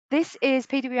This is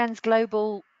PWN's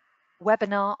global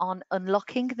webinar on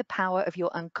unlocking the power of your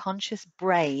unconscious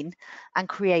brain and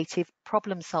creative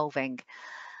problem solving.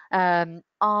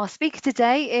 Our speaker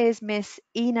today is Miss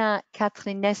Ina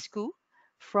Catrinescu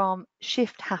from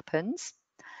Shift Happens.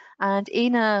 And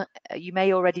Ina, you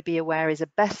may already be aware, is a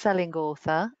best-selling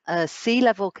author, a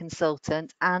C-level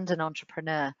consultant, and an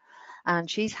entrepreneur.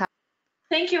 And she's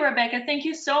Thank you, Rebecca. Thank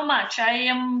you so much. I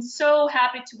am so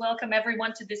happy to welcome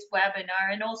everyone to this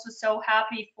webinar, and also so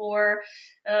happy for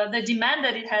the demand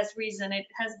that it has risen.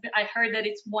 I heard that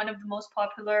it's one of the most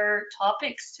popular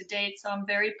topics to date, so I'm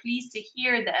very pleased to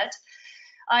hear that.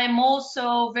 I am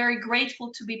also very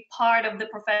grateful to be part of the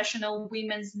Professional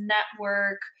Women's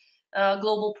Network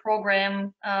global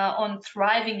program on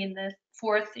thriving in the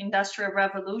fourth industrial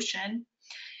revolution.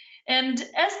 And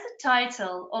as the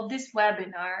title of this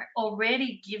webinar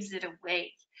already gives it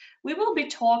away, we will be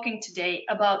talking today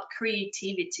about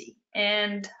creativity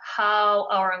and how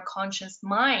our unconscious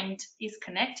mind is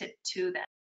connected to that.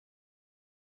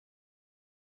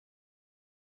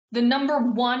 The number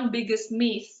one biggest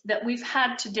myth that we've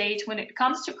had to date when it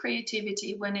comes to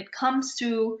creativity, when it comes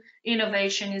to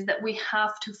innovation, is that we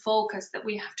have to focus, that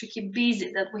we have to keep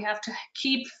busy, that we have to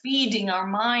keep feeding our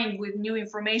mind with new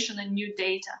information and new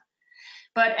data.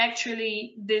 But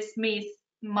actually, this myth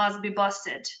must be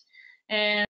busted.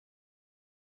 And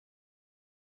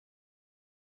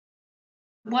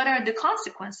what are the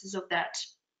consequences of that?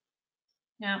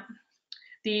 Yeah.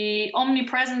 The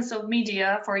omnipresence of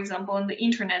media, for example, on the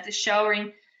internet, is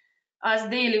showering us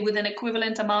daily with an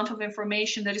equivalent amount of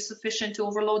information that is sufficient to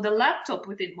overload the laptop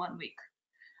within 1 week.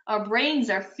 Our brains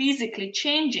are physically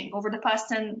changing over the past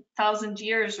 10,000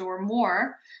 years or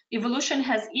more. Evolution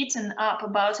has eaten up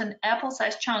about an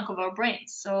apple-sized chunk of our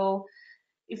brains. So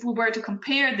if we were to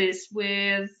compare this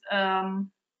with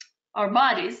our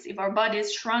bodies, if our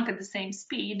bodies shrunk at the same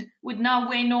speed, would now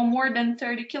weigh no more than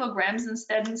 30 kilograms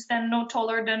instead and stand no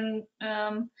taller than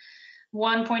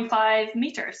 1.5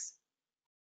 meters.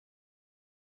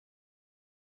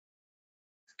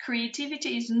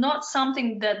 Creativity is not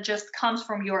something that just comes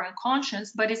from your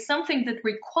unconscious, but it's something that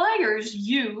requires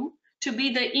you to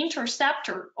be the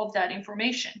interceptor of that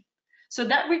information. So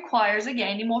that requires,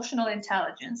 again, emotional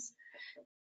intelligence.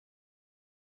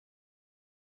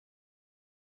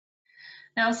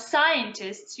 Now,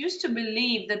 scientists used to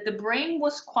believe that the brain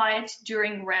was quiet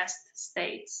during rest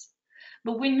states,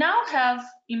 but we now have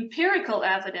empirical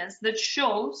evidence that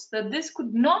shows that this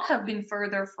could not have been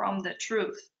further from the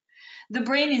truth. The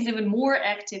brain is even more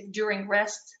active during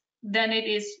rest than it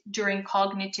is during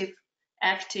cognitive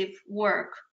active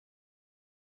work.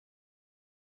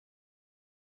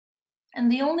 And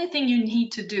the only thing you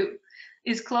need to do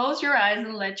is close your eyes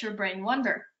and let your brain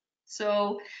wander.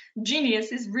 So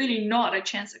genius is really not a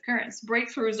chance occurrence.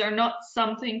 Breakthroughs are not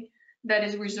something that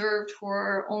is reserved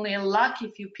for only a lucky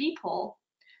few people.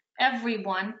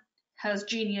 Everyone has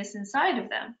genius inside of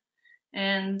them.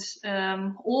 And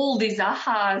all these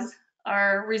ahas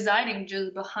are residing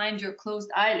just behind your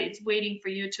closed eyelids, waiting for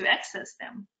you to access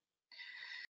them.